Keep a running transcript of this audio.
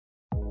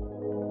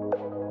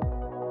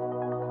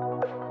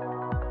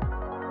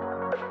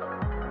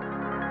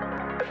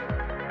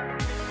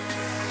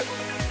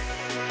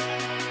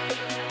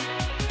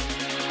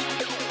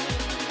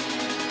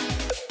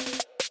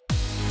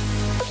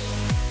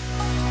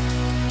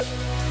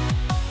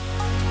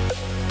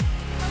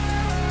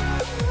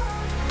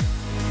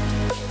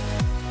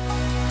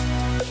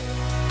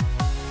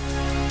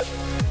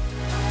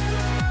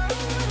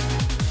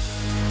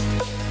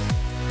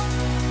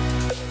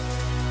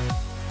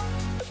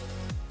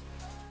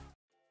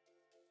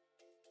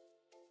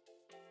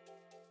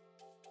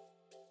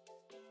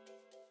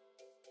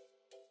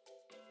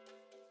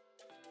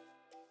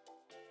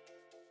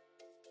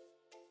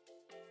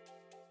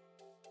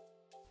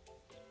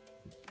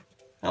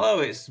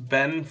Hello, it's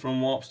Ben from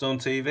Warpstone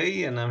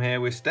TV and I'm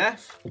here with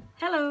Steph.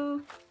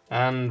 Hello.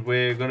 And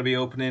we're going to be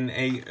opening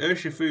a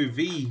Urshifu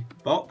V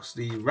box,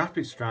 the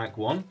Rapid Strike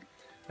one.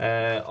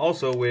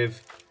 Also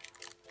with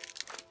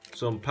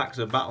some packs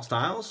of Battle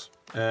Styles,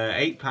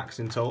 8 packs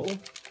in total.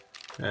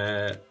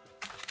 Well,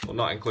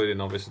 not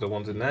including obviously the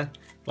ones in there.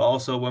 But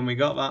also when we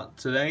got that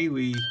today,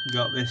 we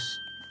got this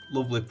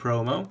lovely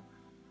promo,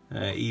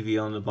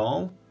 Eevee on the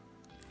ball,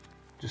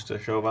 just to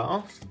show that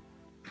off.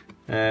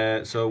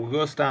 So we're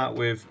going to start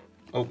with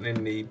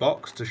opening the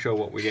box to show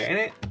what we get in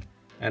it,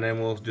 and then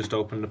we'll just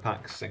open the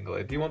packs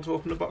singly. Do you want to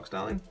open the box,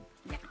 darling?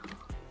 Yeah.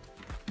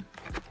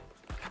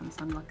 Doesn't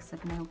sound like I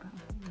said no, but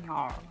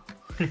yeah.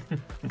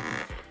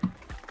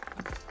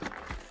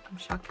 I'm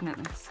shocking at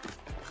this.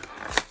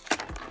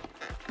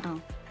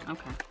 Oh,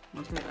 okay.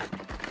 We'll do that.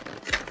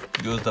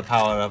 Use the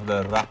power of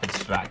the Rapid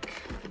Strike.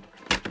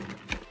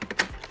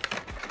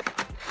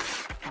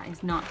 That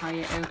is not how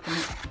you open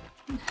it.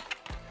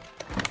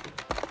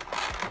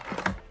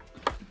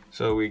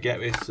 So we get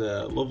this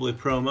lovely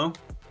promo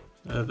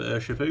of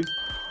Urshifu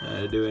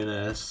doing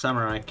a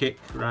samurai kick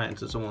right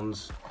into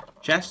someone's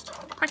chest.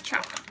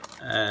 Gotcha.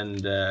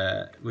 And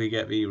we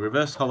get the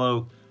reverse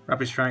hollow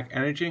Rapid Strike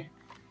energy.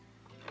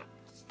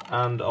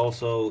 And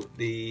also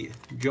the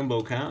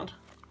jumbo card.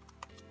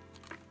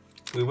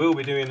 We will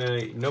be doing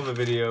another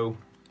video,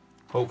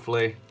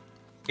 hopefully,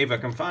 if I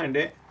can find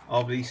it,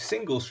 of the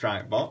single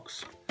strike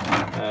box.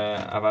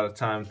 I've had a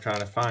time trying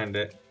to find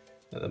it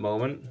at the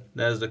moment.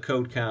 There's the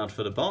code card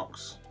for the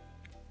box.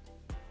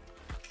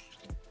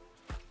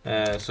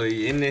 So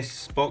in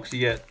this box you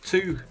get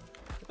two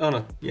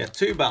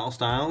Battle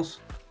Styles,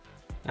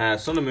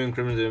 Sun and Moon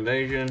Crimson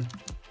Invasion,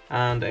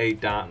 and a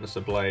Darkness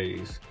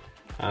Ablaze.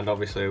 And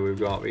obviously we've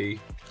got the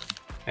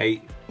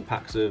 8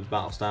 packs of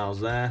Battle Styles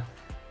there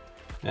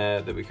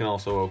that we can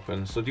also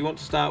open. So do you want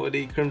to start with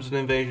the Crimson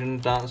Invasion,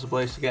 Darkness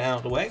Ablaze to get out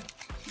of the way?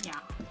 Yeah.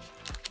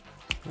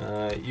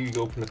 You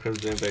open the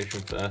Crimson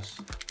Invasion first.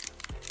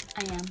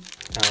 I am.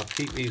 I'll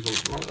keep these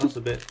ones. Oh, that's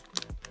a bit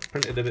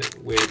printed a bit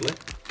weirdly.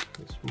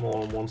 It's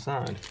more on one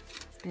side.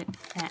 It's a bit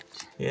fat.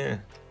 Yeah.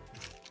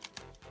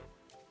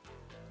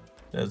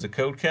 There's the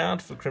code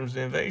card for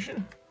Crimson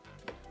Invasion.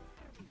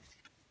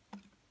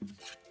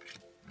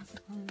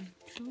 1,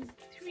 2,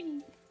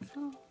 3,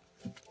 4.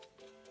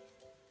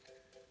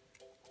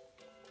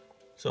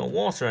 So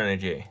water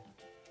energy.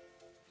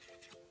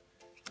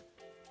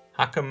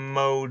 Hacker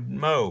mode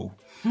Mo.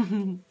 I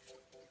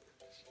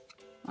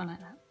like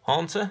that.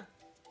 Haunter.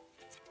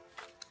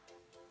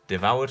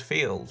 Devoured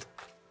Field.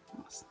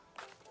 Awesome.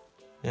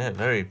 Yeah,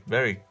 very,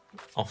 very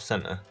off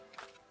center.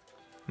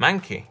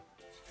 Mankey.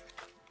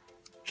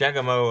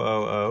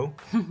 Jagamo-o-o.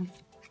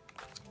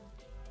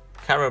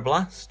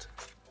 Carablast.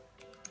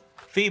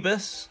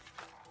 Phoebus.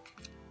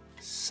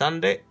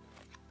 Sandit.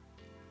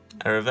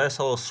 A reverse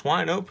hollow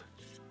Swinub.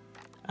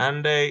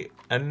 And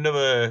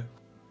another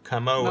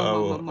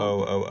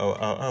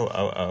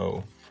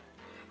Camo-o-o-o-o-o-o-o.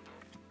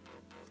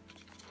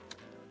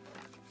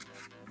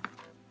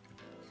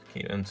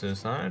 Keep them to the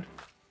side.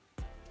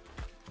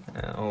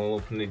 I'll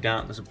open the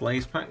Darkness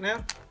Ablaze pack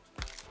now.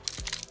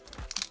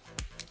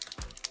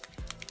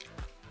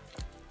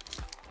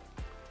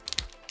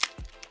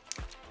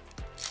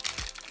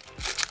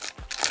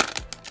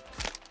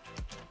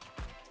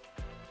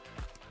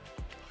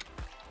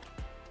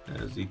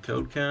 There's the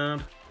code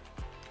card.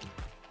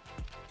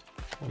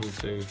 1,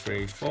 2,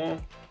 3, 4.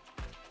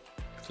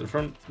 To the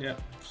front, yeah.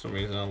 For some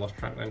reason I lost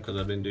track of them because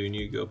I've been doing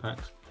Yu-Gi-Oh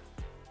packs.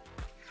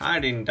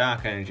 Hiding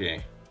Dark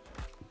Energy.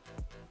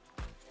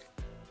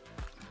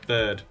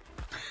 Bird.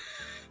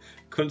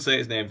 Couldn't say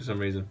its name for some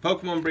reason.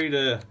 Pokemon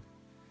Breeder.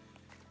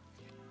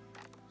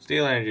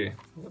 Steel Energy.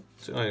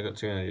 Only got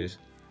 2 energies.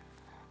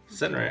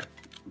 Centeret.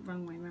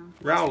 Wrong way round.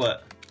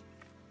 Rowlet.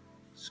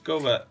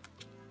 Scovert.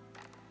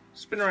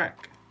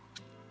 Spinarak.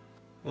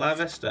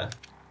 Larvesta.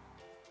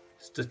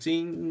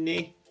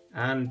 Statini.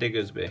 And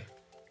Diggersby.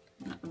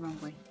 Not the wrong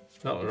way.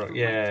 Not the wrong.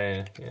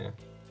 Yeah.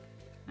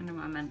 I know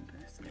what I meant, but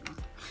I said it wrong.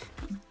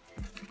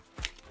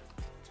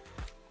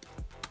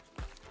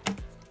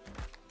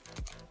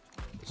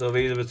 So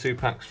these are the 2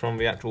 packs from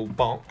the actual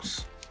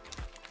box.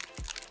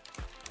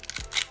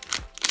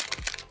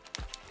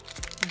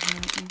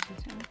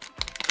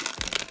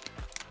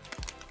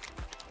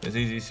 It's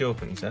easy to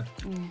open, you said?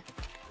 Yeah.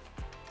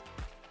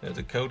 There's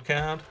a code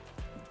card.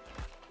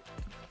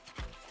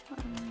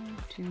 1,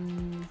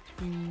 2,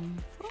 3,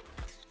 4.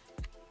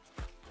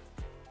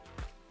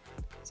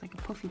 It's like a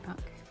puffy pack.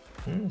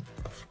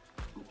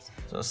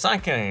 So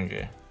Psychic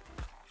Energy.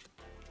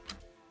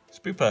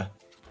 Spooper.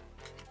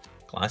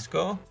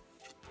 Gliscor.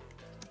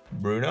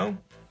 Bruno.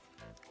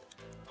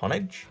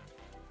 Honedge.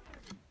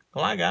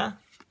 Gligar.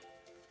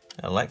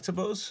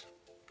 Electabuzz.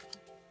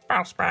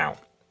 Bellsprout.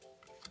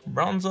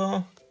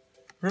 Bronzor.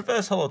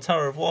 Reverse Hollow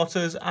Tower of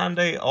Waters, and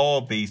a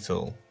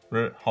Orbeetle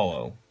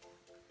Hollow.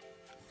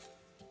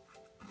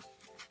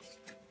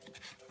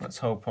 Let's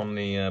hope on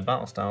the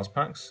Battle Styles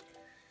packs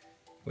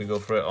we go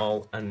for it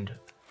all and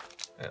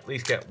at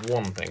least get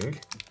one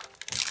thing.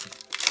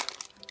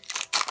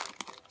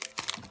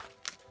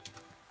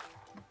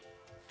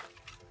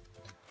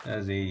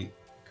 There's the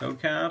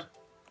code card.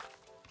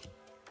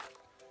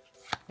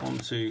 1,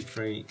 2,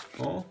 3,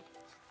 4.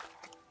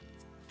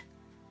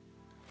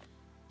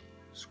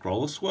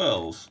 Scroll of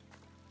Swirls.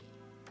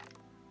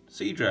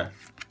 Seadra.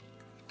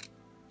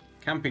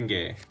 Camping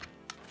Gear.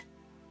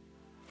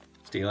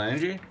 Steel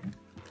Energy.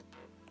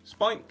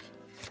 Spoink.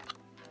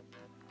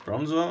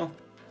 Bronzor.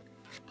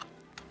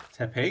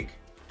 Tepig.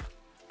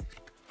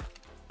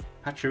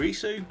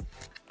 Pachirisu.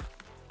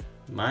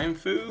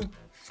 Mienfoo.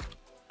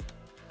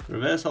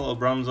 Reverse Hollow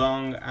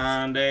Bronzong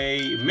and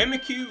a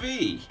Mimikyu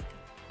V.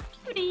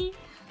 Cutie.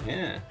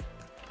 Yeah.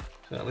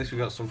 So at least we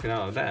got something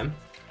out of them.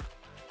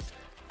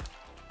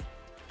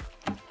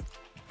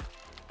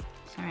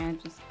 Sorry, I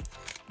just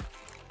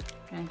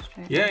going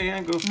straight.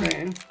 Yeah, go straight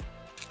in.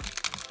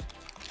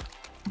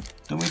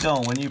 Dummy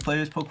Doll, when you play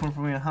this Pokemon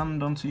from your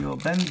hand onto your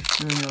bench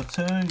during your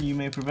turn, you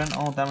may prevent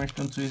all damage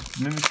done to his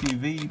Mimikyu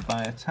V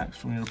by attacks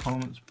from your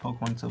opponent's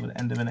Pokemon until the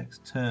end of the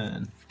next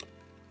turn.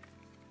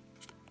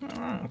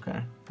 Alright,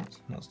 okay.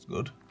 That's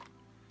good.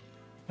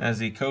 There's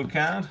the code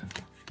card.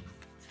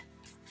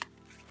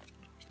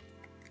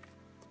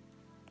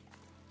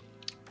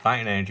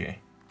 Fighting Energy.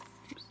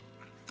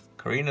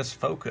 Karina's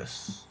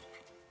Focus.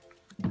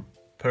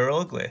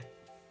 Purugly.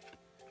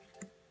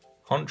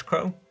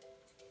 Honchkrow.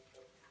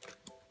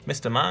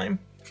 Mr. Mime.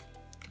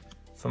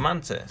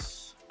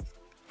 Fomantis.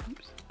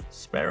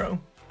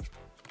 Sparrow.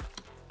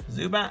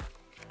 Zubat.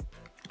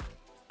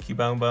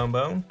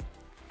 Cubone.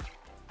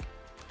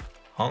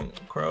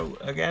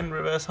 Honchkrow again,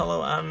 Reverse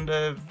Hollow,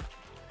 and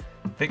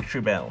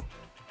Victory Bell.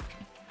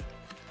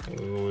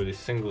 Oh, with a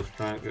single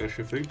strike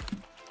Urshifu.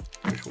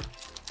 Which one?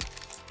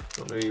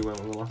 Don't know you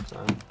went with the last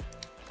time.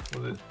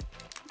 Was it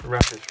the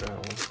Rapid Strike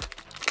one?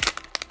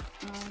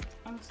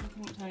 Honestly, I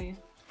couldn't tell you.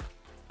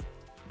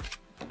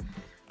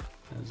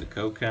 There's a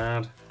code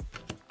card.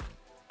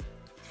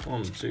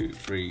 1, 2,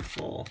 3,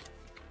 4.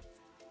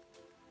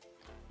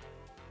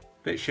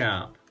 Bit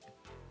Sharp.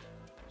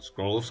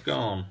 Scroll of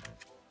Scorn.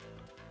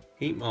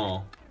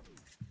 Heatmore.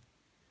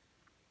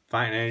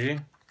 Fighting Energy.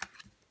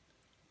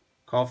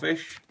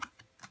 Corphish.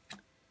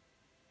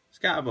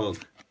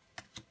 Scatterbug.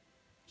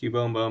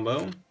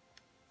 Cubone.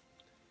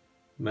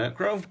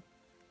 Murkrow.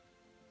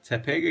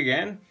 Tepig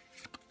again.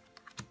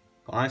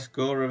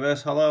 Gliscor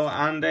Reverse Hollow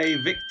and a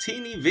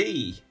Victini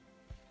V.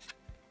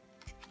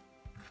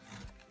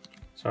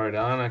 Sorry,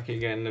 darling, I keep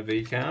getting the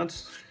V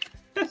cards.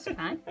 It's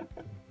fine.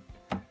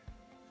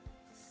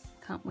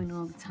 Can't win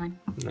all the time.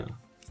 No.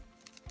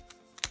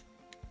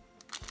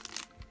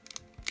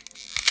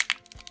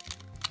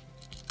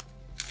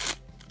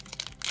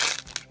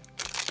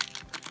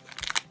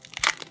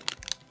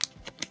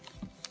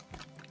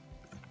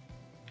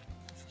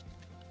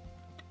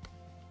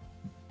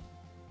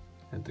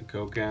 Hit the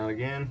code card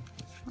again.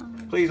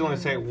 Please only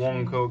take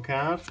one code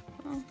card.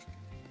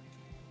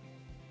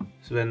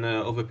 So then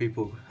other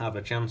people have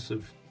a chance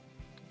of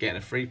getting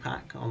a free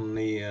pack on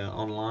the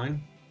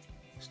online.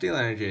 Steel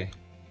Energy.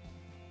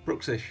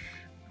 Bruxish.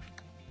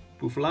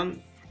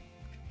 Bouffalant.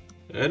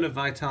 Urn of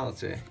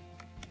Vitality.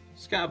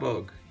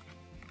 Scatterbug.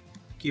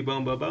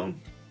 Cubone.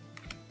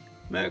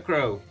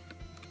 Murkrow.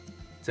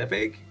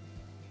 Tepig.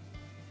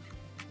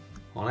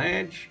 On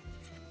Edge.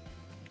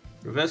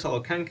 Reverse Hollow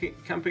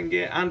Camping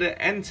Gear and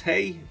an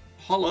Entei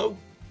Hollow.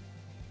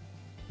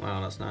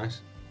 Wow, that's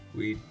nice.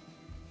 We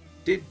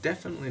did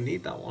definitely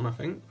need that one, I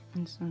think.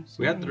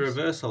 We had the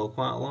Reverse Hollow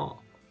quite a lot.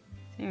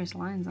 Serious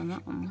lines on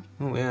that one.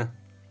 Oh yeah.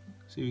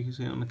 See if you can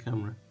see it on the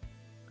camera.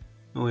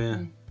 Oh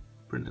yeah.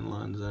 Printing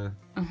lines there.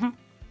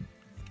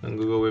 And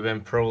we'll go with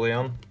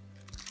Empoleon.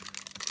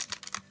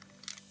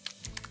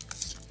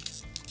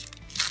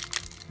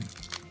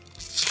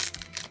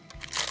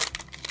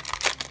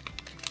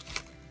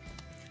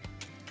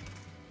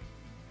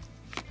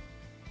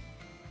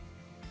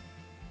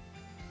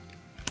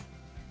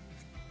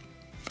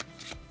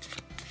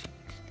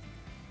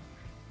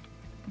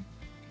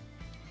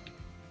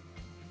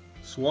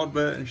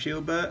 Swadbert and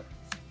Shieldbert.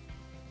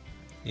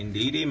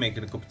 Indeedee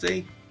making a cup of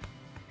tea.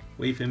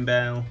 Weeping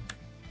Bell.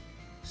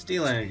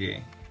 Steel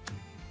Energy.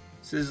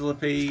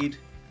 Sizzlipede.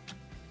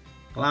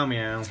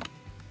 Glameow.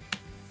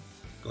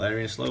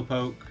 Galarian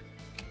Slowpoke.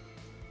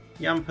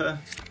 Yamper.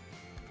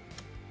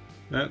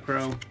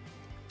 Murkrow.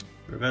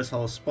 Reverse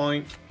Hollow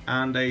Spoink.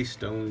 And a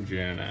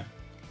Stonejourner.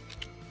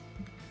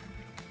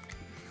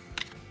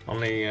 On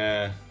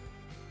the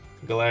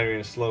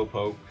Galarian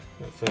Slowpoke,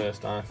 at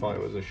first I thought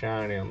it was a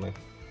shiny on the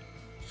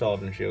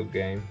Sword and Shield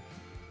game,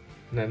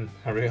 and then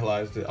I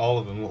realised that all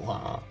of them look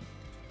like that,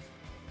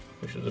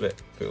 which was a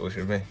bit foolish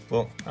of me,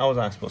 but how was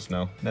I supposed to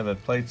know? Never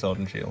played Sword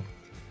and Shield.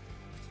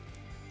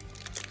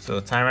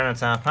 So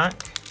Tyranitar pack.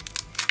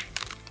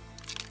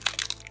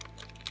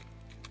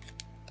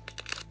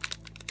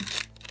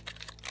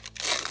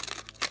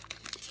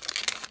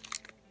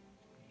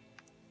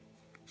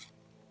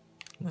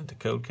 And the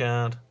code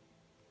card.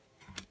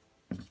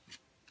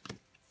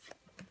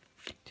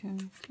 2,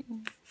 3,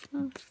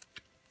 4.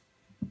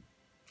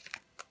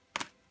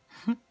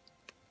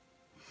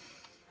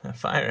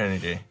 Fire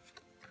Energy.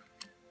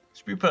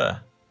 Spooper.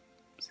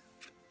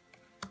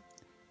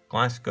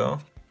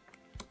 Gliscor.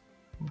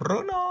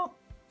 Bruno,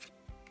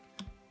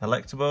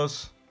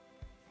 Electabuzz,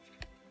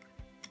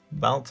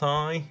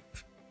 Baltoy,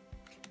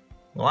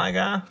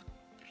 Ligar,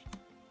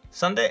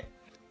 Sandy,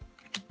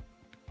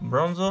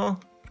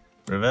 Bronzor,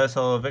 Reverse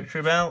Holo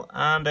Victory Bell,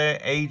 and a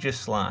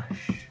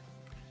Aegislash.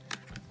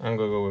 I'm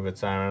gonna go with a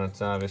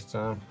Tyranitar this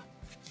time.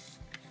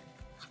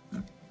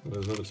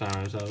 There's another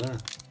Tyranitar there.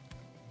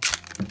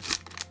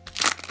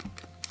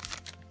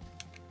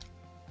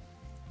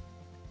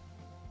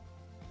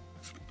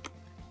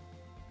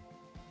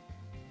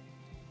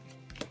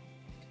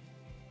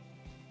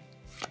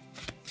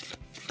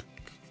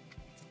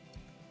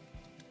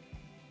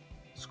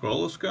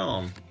 Scroll of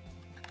Scorn,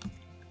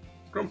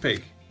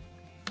 Grumpig,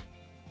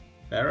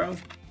 Pharaoh,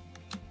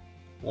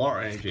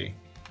 Water Energy,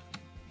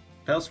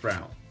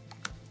 Bellsprout,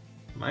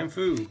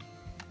 Mindfu,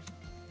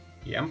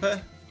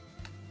 Yamper,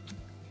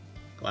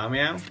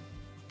 Glameow,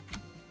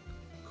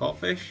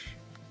 Corphish,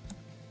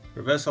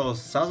 Reverse Holo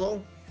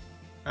Sazzle,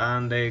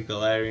 and a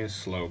Galarian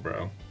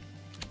Slowbro.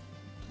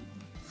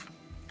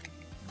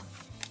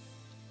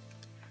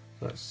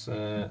 Let's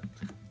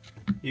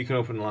you can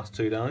open the last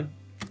two, darling.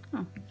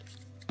 Oh.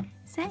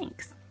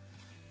 Thanks.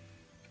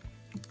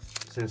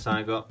 Since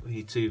I got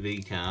the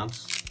 2V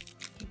cards.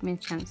 Give me a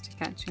chance to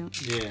catch up.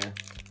 Yeah.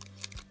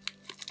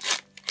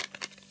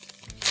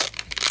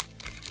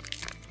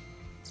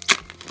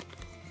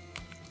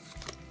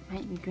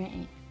 Might be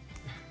great.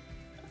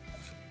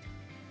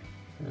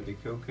 Ready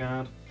code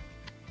card.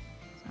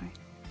 Sorry.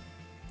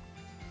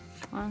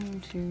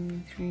 1,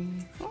 2, 3,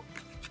 4.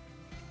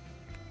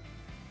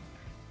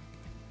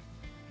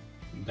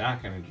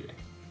 Dark Energy.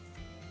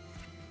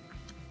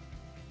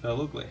 Fell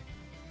Ugly.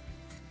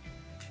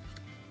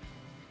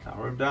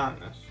 Tower of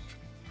Darkness.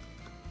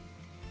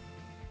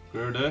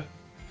 Gruder.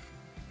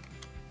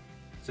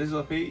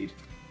 Sizzlipede.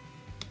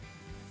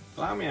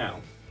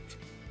 Glameow.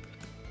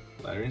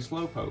 Galarian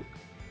Slowpoke.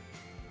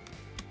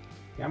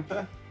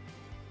 Yamper.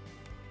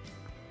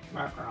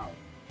 Macrow.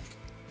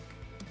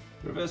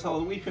 Reverse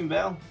Holo Weeping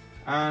Bell.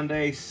 And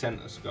a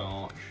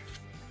Centiskorch.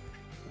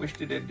 Wish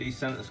they did the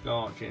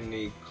Centiskorch in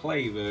the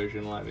clay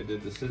version like they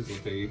did the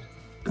Sizzlipede.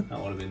 That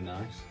would have been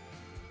nice.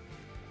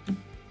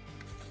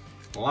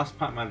 Last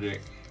pack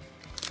magic.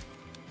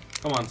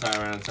 Come on,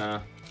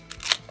 Tyranitar.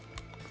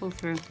 Pull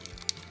through.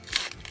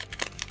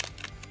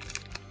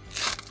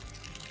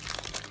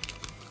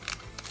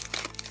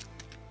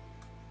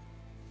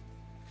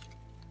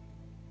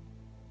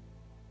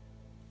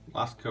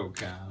 Last code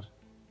card.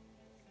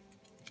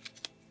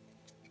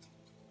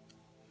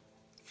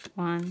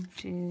 1,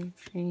 2,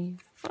 3,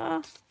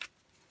 4.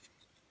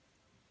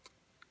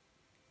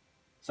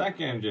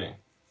 Psychic Energy.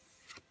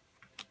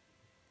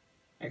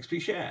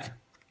 XP Share.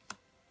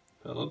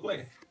 Feel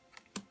Ugly.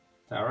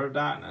 Tower of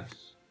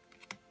Darkness.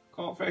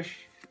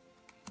 Corphish.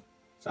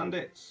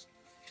 Sandits.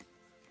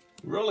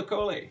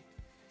 Roller-Coaly.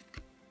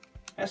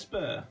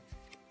 Esper.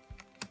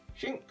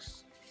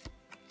 Shinx.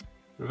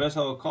 Reverse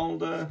Holo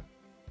Calder.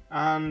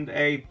 And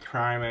a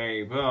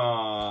Primeape.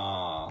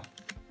 Oh.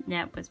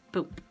 That was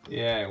poop.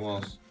 Yeah, it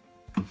was.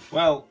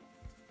 Well,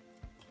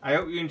 I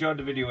hope you enjoyed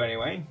the video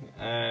anyway.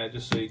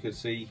 Just so you could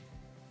see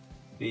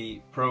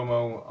the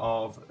promo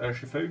of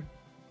Urshifu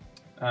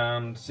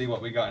and see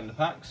what we got in the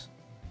packs.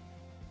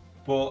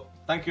 But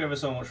thank you ever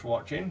so much for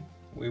watching.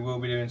 We will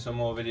be doing some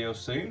more videos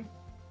soon.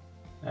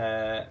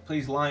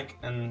 Please like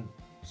and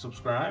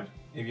subscribe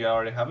if you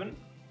already haven't.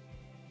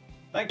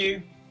 Thank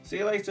you. See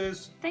you later.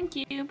 Thank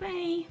you.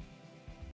 Bye.